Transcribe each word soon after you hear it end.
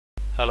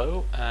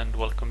Hello and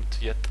welcome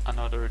to yet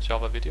another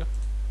Java video.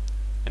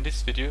 In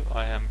this video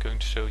I am going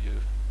to show you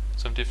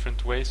some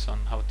different ways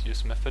on how to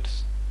use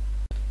methods.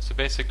 So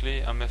basically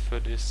a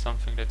method is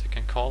something that you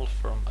can call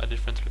from a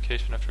different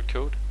location of your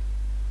code.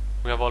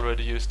 We have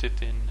already used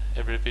it in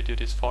every video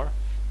this far.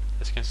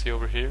 As you can see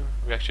over here,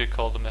 we actually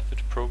call the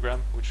method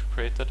program which we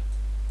created,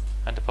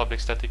 and the public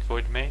static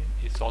void main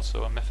is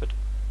also a method.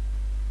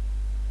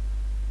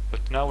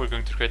 But now we're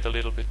going to create a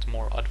little bit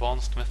more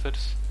advanced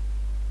methods.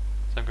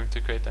 So I'm going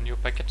to create a new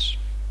package,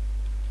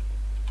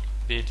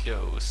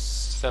 video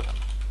 7.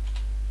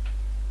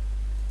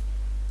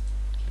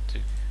 To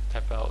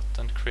type out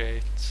and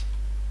create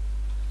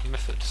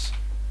methods.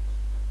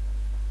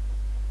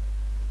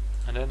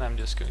 And then I'm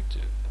just going to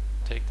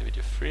take the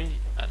video 3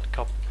 and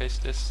copy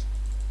paste this.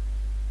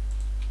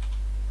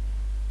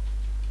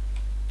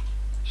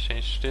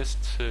 Change this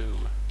to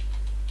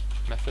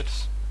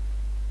methods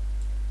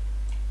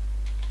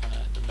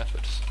and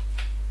methods.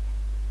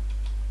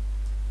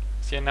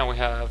 So now we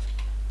have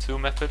two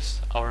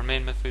methods, our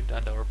main method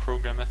and our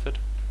program method.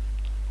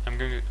 I'm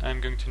going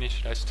to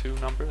initialize two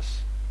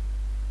numbers,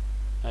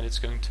 and it's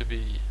going to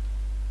be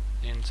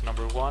int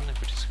number 1,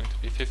 which is going to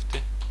be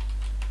 50,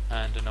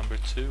 and the number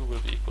 2 will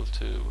be equal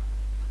to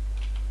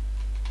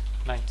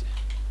 92.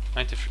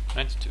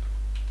 Why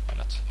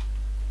not?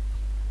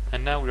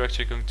 And now we're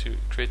actually going to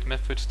create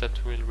methods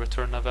that will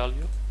return a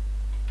value.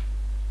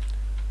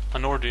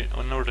 An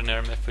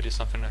ordinary method is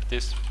something like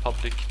this: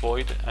 public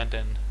void and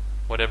then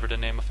whatever the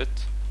name of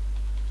it.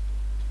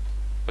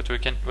 But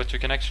what you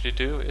can actually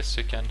do is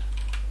you can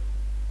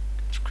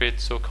create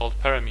so-called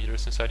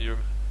parameters inside your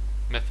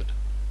method,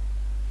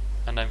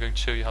 and I'm going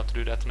to show you how to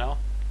do that now.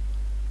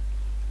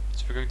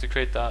 So we're going to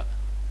create a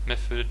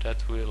method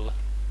that will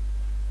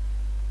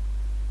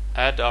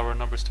add our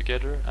numbers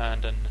together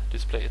and then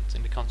display it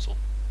in the console.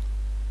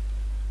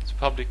 So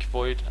public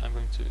void, I'm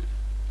going to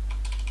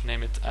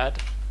name it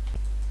add,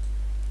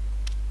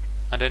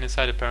 and then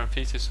inside the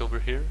parentheses over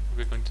here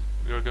we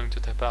are going to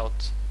type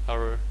out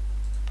our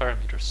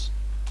parameters.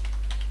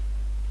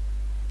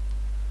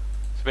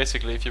 So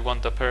basically, if you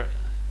want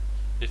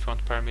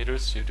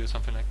parameters, you do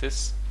something like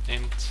this: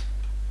 int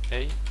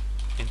a,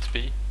 int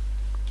b,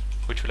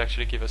 which will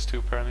actually give us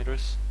two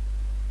parameters.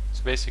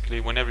 So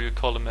basically, whenever you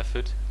call a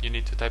method, you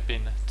need to type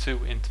in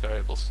two int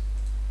variables.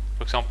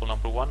 For example,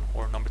 number 1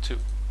 or number 2.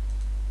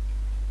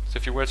 So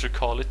if you were to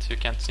call it, you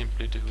can't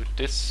simply do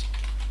this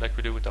like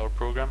we do with our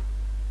program.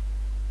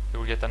 You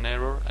will get an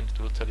error and it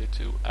will tell you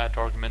to add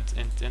argument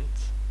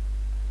int,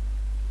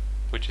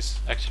 which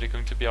is actually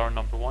going to be our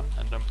number 1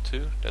 and number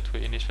 2 that we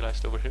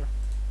initialized over here.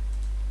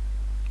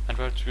 And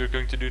what we're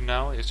going to do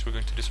now is we're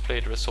going to display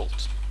the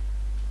result.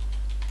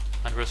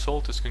 And the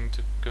result is going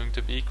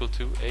to be equal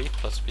to a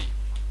plus b.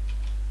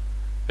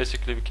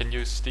 Basically, we can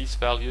use these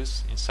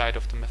values inside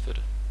of the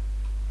method.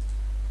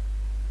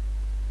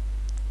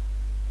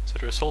 So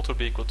the result will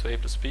be equal to a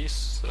plus b,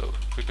 so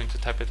we're going to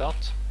type it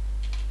out.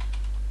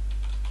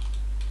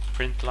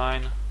 Print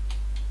line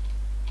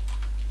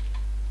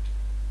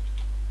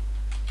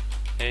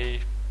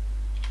a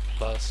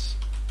plus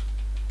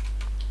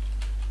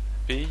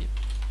b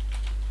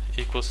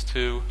equals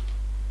to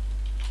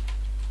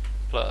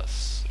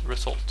plus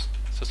result.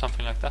 So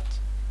something like that.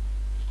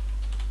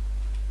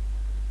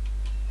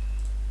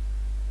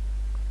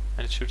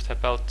 And it should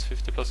type out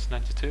 50 plus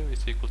 92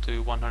 is equal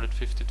to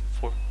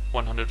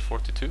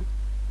 142.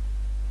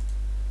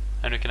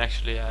 And we can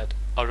actually add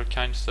other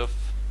kinds of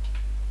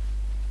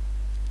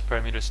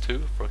parameters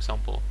too. For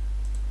example,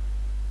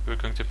 we're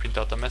going to print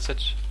out a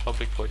message,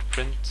 public void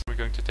print. We're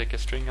going to take a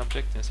string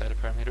object inside the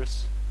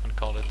parameters and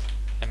call it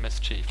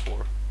msg,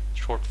 for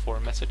short for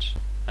message,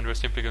 and we're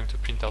simply going to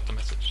print out the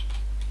message.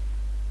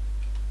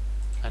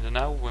 And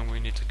now when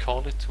we need to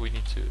call it, we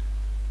need to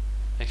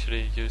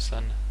actually use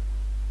an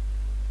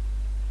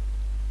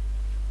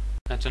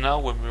and so now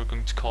when we're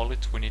going to call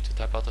it, we need to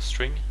type out a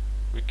string.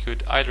 We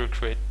could either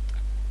create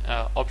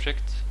an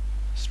object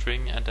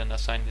string and then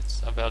assign it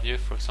a value,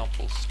 for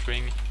example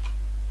string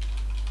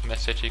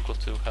message equal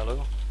to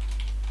hello,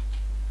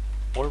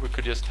 or we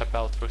could just type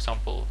out, for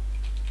example,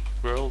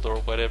 world or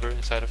whatever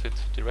inside of it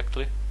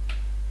directly.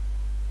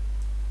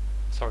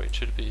 Sorry, it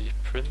should be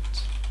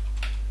print.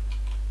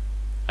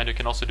 And you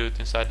can also do it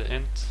inside the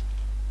int,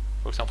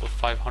 for example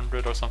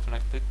 500 or something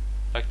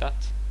like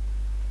that.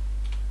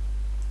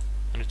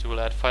 And it will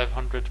add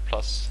 500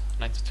 plus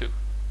 92.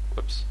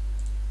 Whoops.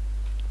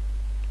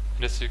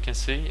 And as you can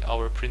see,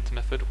 our print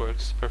method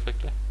works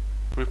perfectly.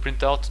 We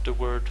print out the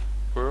word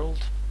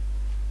world.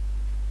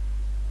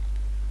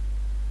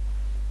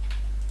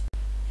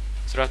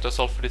 So that was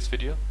all for this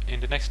video.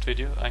 In the next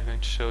video I'm going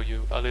to show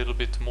you a little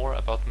bit more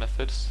about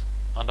methods,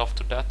 and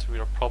after that we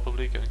are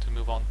probably going to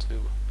move on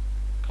to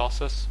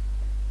classes.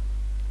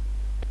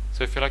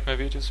 So if you like my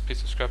videos, please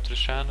subscribe to the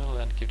channel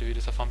and give the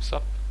videos a thumbs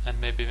up,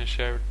 and maybe even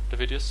share the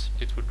videos.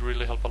 It would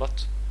really help a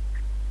lot.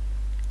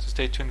 So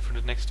stay tuned for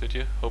the next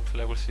video.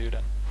 Hopefully I will see you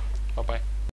then. Bye bye.